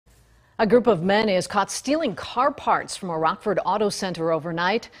A group of men is caught stealing car parts from a Rockford auto center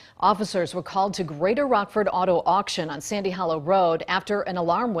overnight. Officers were called to Greater Rockford Auto Auction on Sandy Hollow Road after an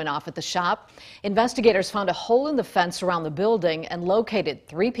alarm went off at the shop. Investigators found a hole in the fence around the building and located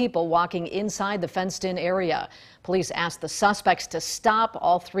 3 people walking inside the fenced-in area. Police asked the suspects to stop.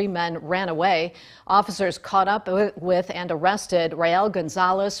 All 3 men ran away. Officers caught up with and arrested Rael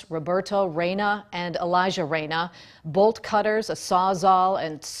Gonzalez, Roberto Reyna, and Elijah Reyna. Bolt cutters, a sawzall,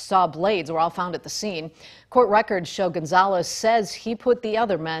 and saw blades were all found at the scene. Court records show Gonzalez says he put the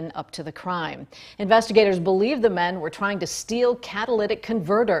other men up to the crime. Investigators believe the men were trying to steal catalytic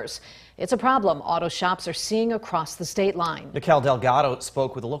converters. It's a problem auto shops are seeing across the state line. Nikel Delgado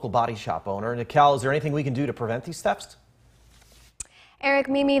spoke with a local body shop owner. Nikel, is there anything we can do to prevent these thefts? Eric,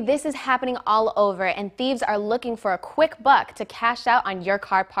 Mimi, this is happening all over, and thieves are looking for a quick buck to cash out on your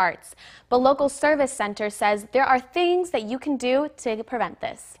car parts. But local service center says there are things that you can do to prevent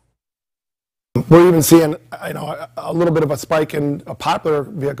this. We're even seeing, a little bit of a spike in popular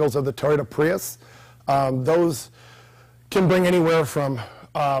vehicles of the Toyota Prius. Those can bring anywhere from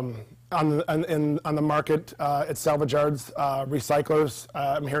on the market at salvage yards, recyclers.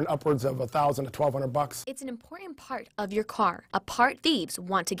 I'm hearing upwards of $1,000 to $1,200. It's an important part of your car, a part thieves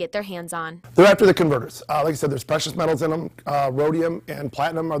want to get their hands on. They're after the converters. Like I said, there's precious metals in them. Rhodium and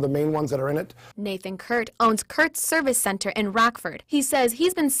platinum are the main ones that are in it. Nathan Kurt owns Kurt's Service Center in Rockford. He says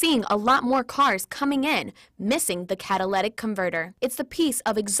he's been seeing a lot more cars coming in, missing the catalytic converter. It's the piece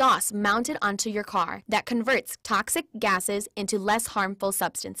of exhaust mounted onto your car that converts toxic gases into less harmful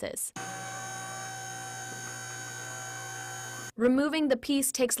substances. Removing the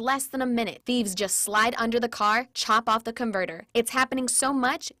piece takes less than a minute. Thieves just slide under the car, chop off the converter. It's happening so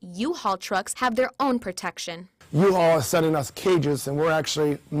much, U-Haul trucks have their own protection. U-Haul is sending us cages, and we're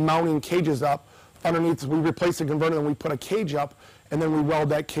actually mounting cages up underneath. We replace the converter, then we put a cage up, and then we weld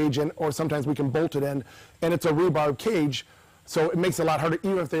that cage in, or sometimes we can bolt it in, and it's a rebar cage. So it makes it a lot harder.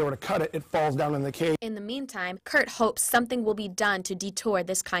 Even if they were to cut it, it falls down in the cage. In the meantime, Kurt hopes something will be done to detour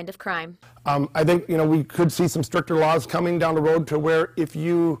this kind of crime. I think, we could see some stricter laws coming down the road to where if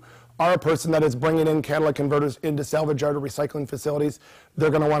you are a person that is bringing in catalytic converters into salvage yard or recycling facilities, they're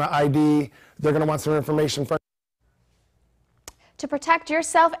going to want an ID, they're going to want some information from. To protect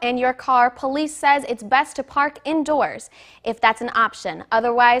yourself and your car, police says it's best to park indoors if that's an option.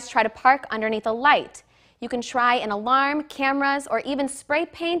 Otherwise, try to park underneath a light. You can try an alarm, cameras, or even spray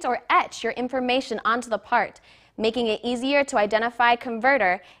paint or etch your information onto the part, making it easier to identify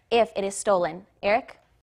converter if it is stolen. Eric?